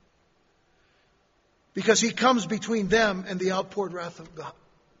 Because he comes between them and the outpoured wrath of God.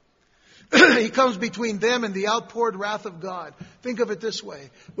 He comes between them and the outpoured wrath of God. Think of it this way.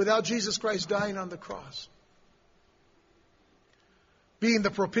 Without Jesus Christ dying on the cross, being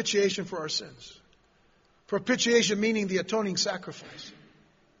the propitiation for our sins. Propitiation meaning the atoning sacrifice.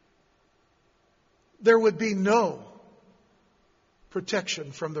 There would be no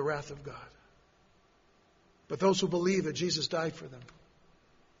protection from the wrath of God. But those who believe that Jesus died for them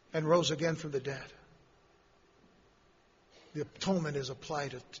and rose again from the dead, the atonement is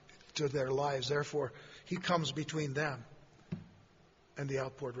applied to their lives. Therefore, he comes between them and the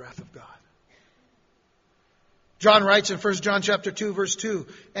outpoured wrath of God. John writes in 1 John chapter 2, verse 2,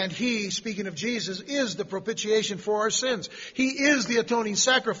 and he, speaking of Jesus, is the propitiation for our sins. He is the atoning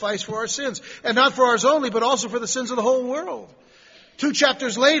sacrifice for our sins. And not for ours only, but also for the sins of the whole world. 2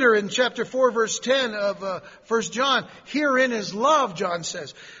 chapters later, in chapter 4, verse 10 of 1 John, herein is love, John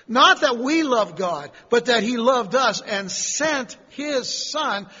says. Not that we love God, but that he loved us and sent his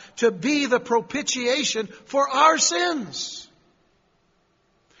Son to be the propitiation for our sins.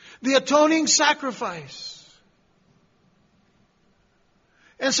 The atoning sacrifice.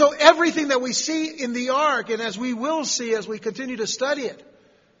 And so everything that we see in the ark, and as we will see as we continue to study it,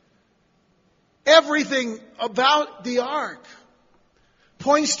 everything about the ark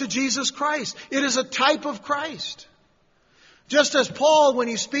points to Jesus Christ. It is a type of Christ. Just as Paul, when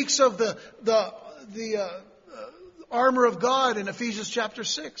he speaks of the armor of God in Ephesians chapter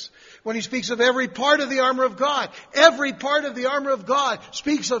 6, when he speaks of every part of the armor of God, every part of the armor of God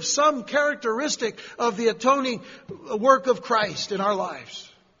speaks of some characteristic of the atoning work of Christ in our lives.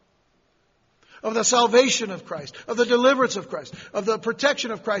 Of the salvation of Christ, of the deliverance of Christ, of the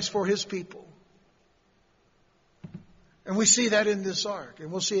protection of Christ for his people. And we see that in this ark,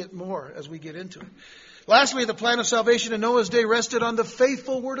 and we'll see it more as we get into it. Lastly, the plan of salvation in Noah's day rested on the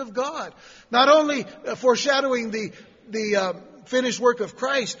faithful word of God. Not only foreshadowing the finished work of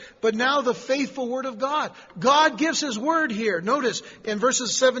Christ, but now the faithful word of God. God gives his word here. Notice in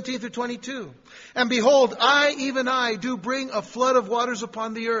verses 17 through 22. And behold, I, even I, do bring a flood of waters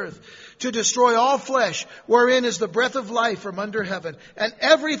upon the earth to destroy all flesh, wherein is the breath of life from under heaven. And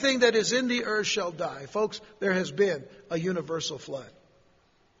everything that is in the earth shall die. Folks, there has been a universal flood.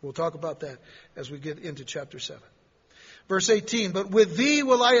 We'll talk about that as we get into chapter 7. Verse 18, but with thee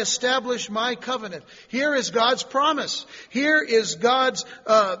will I establish my covenant. Here is God's promise. Here is God's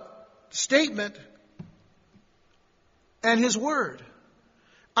statement and his word.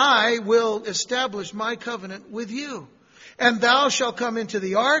 I will establish my covenant with you. And thou shalt come into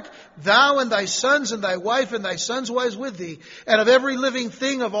the ark, thou and thy sons and thy wife and thy sons' wives with thee. And of every living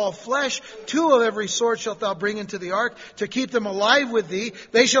thing of all flesh, 2 of every sort shalt thou bring into the ark, to keep them alive with thee.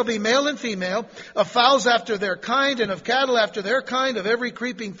 They shall be male and female, of fowls after their kind, and of cattle after their kind, of every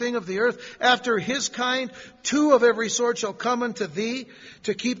creeping thing of the earth after his kind. 2 of every sort shall come unto thee,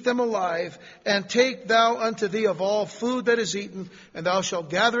 to keep them alive. And take thou unto thee of all food that is eaten, and thou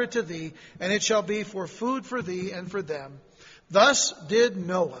shalt gather it to thee, and it shall be for food for thee and for them. Thus did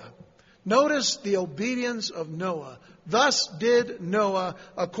Noah. Notice the obedience of Noah. Thus did Noah,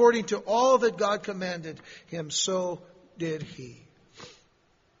 according to all that God commanded him, so did he.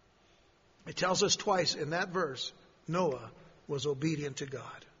 It tells us twice in that verse, Noah was obedient to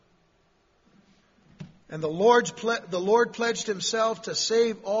God. And the Lord pledged himself to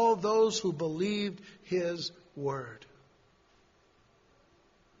save all those who believed his word.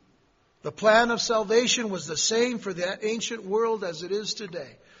 The plan of salvation was the same for that ancient world as it is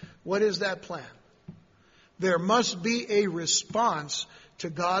today. What is that plan? There must be a response to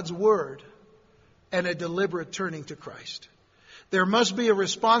God's word and a deliberate turning to Christ. There must be a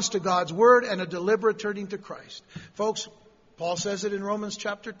response to God's word and a deliberate turning to Christ. Folks, Paul says it in Romans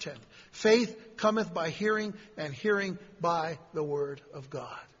chapter 10. Faith cometh by hearing, and hearing by the word of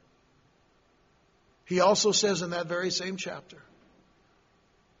God. He also says in that very same chapter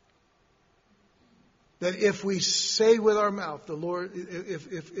that if we say with our mouth the Lord,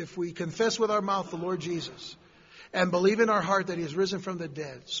 if we confess with our mouth the Lord Jesus and believe in our heart that he is risen from the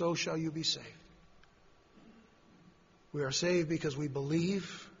dead, so shall you be saved. We are saved because we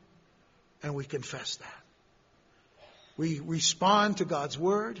believe and we confess that. We respond to God's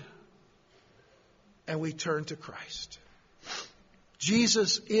word and we turn to Christ.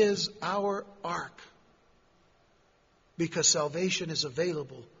 Jesus is our ark because salvation is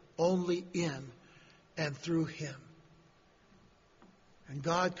available only in and through him. And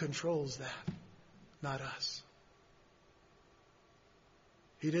God controls that, not us.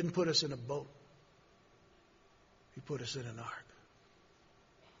 He didn't put us in a boat. He put us in an ark.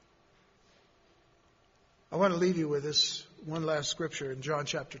 I want to leave you with this one last scripture in John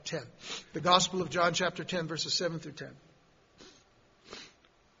chapter 10. The Gospel of John chapter 10, verses 7 through 10.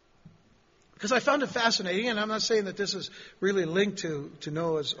 Because I found it fascinating, and I'm not saying that this is really linked to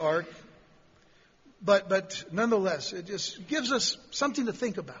Noah's ark, but nonetheless, it just gives us something to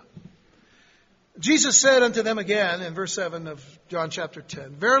think about. Jesus said unto them again in verse 7 of John chapter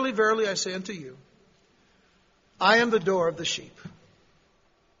 10, Verily, verily, I say unto you, I am the door of the sheep.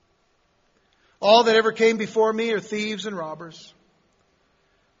 All that ever came before me are thieves and robbers,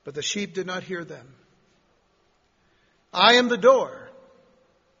 but the sheep did not hear them. I am the door.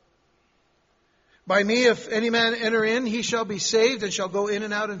 By me, if any man enter in, he shall be saved and shall go in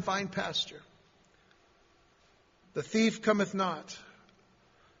and out and find pasture. The thief cometh not,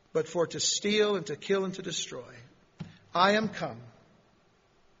 but for to steal and to kill and to destroy. I am come,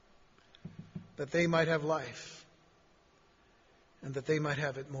 that they might have life, and that they might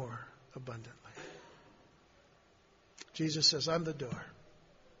have it more abundantly. Jesus says, I'm the door.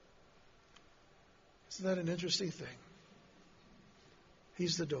 Isn't that an interesting thing?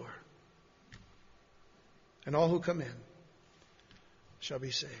 He's the door. And all who come in shall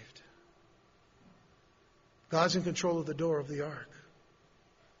be saved. God's in control of the door of the ark.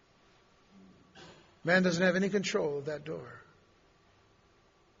 Man doesn't have any control of that door.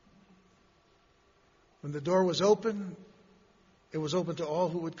 When the door was open, it was open to all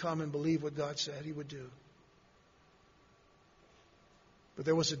who would come and believe what God said he would do. But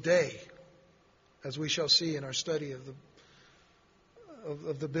there was a day, as we shall see in our study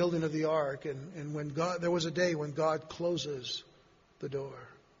of the building of the ark, and when there was a day when God closes the door.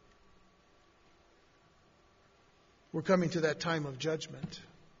 We're coming to that time of judgment.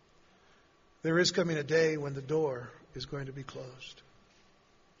 There is coming a day when the door is going to be closed.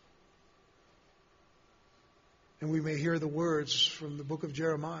 And we may hear the words from the book of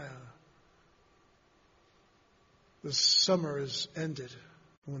Jeremiah. The summer is ended.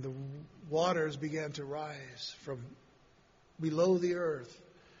 When the waters began to rise from below the earth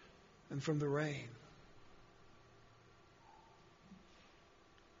and from the rain.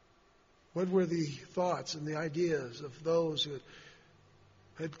 What were the thoughts and the ideas of those who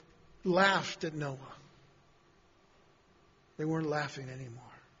had laughed at Noah? They weren't laughing anymore.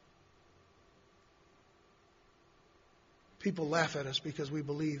 People laugh at us because we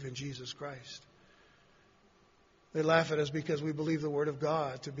believe in Jesus Christ. They laugh at us because we believe the Word of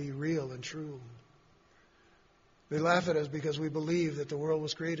God to be real and true. They laugh at us because we believe that the world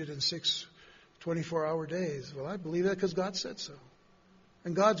was created in 6 24-hour days. Well, I believe that because God said so.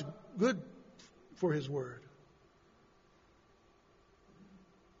 And God's good for His Word.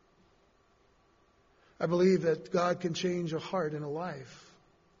 I believe that God can change a heart and a life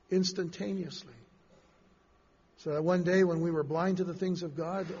instantaneously. So that one day when we were blind to the things of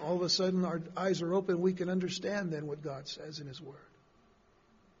God, all of a sudden our eyes are open. We can understand then what God says in His Word.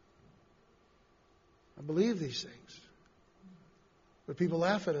 I believe these things. But people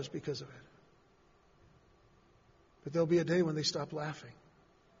laugh at us because of it. But there'll be a day when they stop laughing.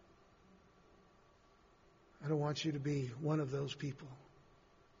 I don't want you to be one of those people.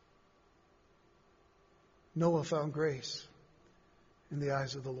 Noah found grace in the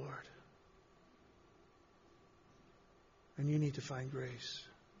eyes of the Lord. And you need to find grace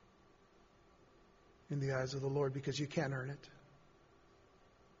in the eyes of the Lord, because you can't earn it.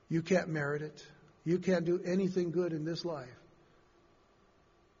 You can't merit it. You can't do anything good in this life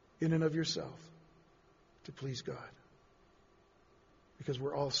in and of yourself to please God, because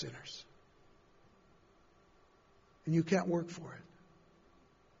we're all sinners. And you can't work for it.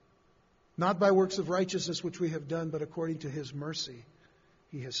 Not by works of righteousness which we have done, but according to His mercy,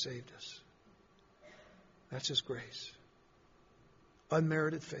 He has saved us. That's His grace.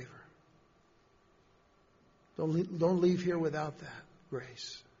 Unmerited favor. Don't leave here without that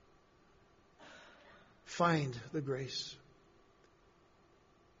grace. Find the grace.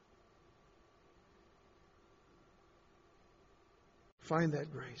 Find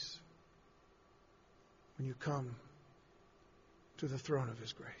that grace when you come to the throne of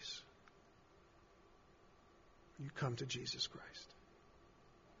His grace. When you come to Jesus Christ.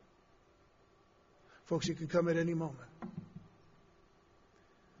 Folks, you can come at any moment.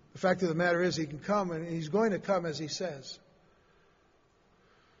 The fact of the matter is, He can come, and He's going to come as He says.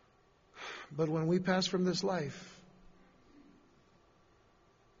 But when we pass from this life,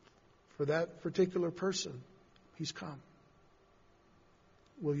 for that particular person, He's come.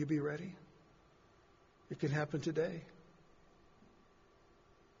 Will you be ready? It can happen today.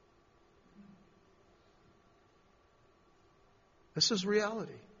 This is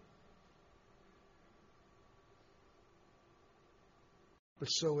reality. But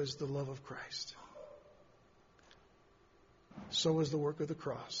so is the love of Christ. So is the work of the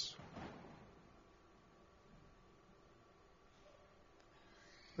cross.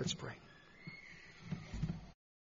 Let's pray.